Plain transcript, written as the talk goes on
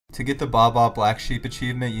To get the Baba Black Sheep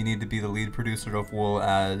achievement, you need to be the lead producer of wool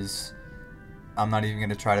as... I'm not even going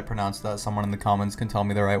to try to pronounce that. Someone in the comments can tell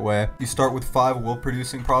me the right way. You start with 5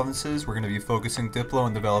 wool-producing provinces. We're going to be focusing Diplo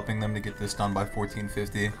and developing them to get this done by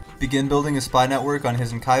 1450. Begin building a spy network on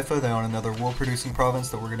His and Kaifa. They own another wool-producing province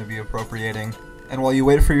that we're going to be appropriating. And while you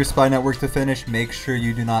wait for your spy network to finish, make sure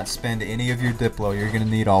you do not spend any of your Diplo. You're going to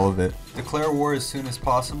need all of it. Declare war as soon as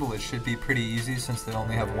possible. It should be pretty easy since they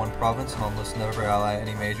only have 1 province and almost never ally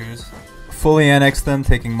any majors. Fully annex them,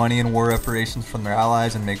 taking money and war reparations from their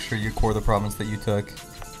allies, and make sure you core the province that you took.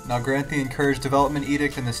 Now grant the Encouraged Development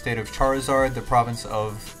Edict in the state of Charizard. The province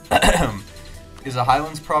of is a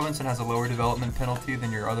Highlands province and has a lower development penalty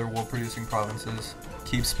than your other wool-producing provinces.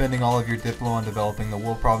 Keep spending all of your Diplo on developing the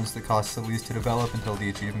wool province that costs the least to develop until the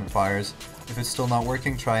achievement fires. If it's still not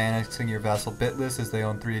working, try annexing your vassal Bitless as they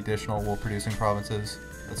own 3 additional wool-producing provinces.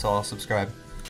 That's all, subscribe.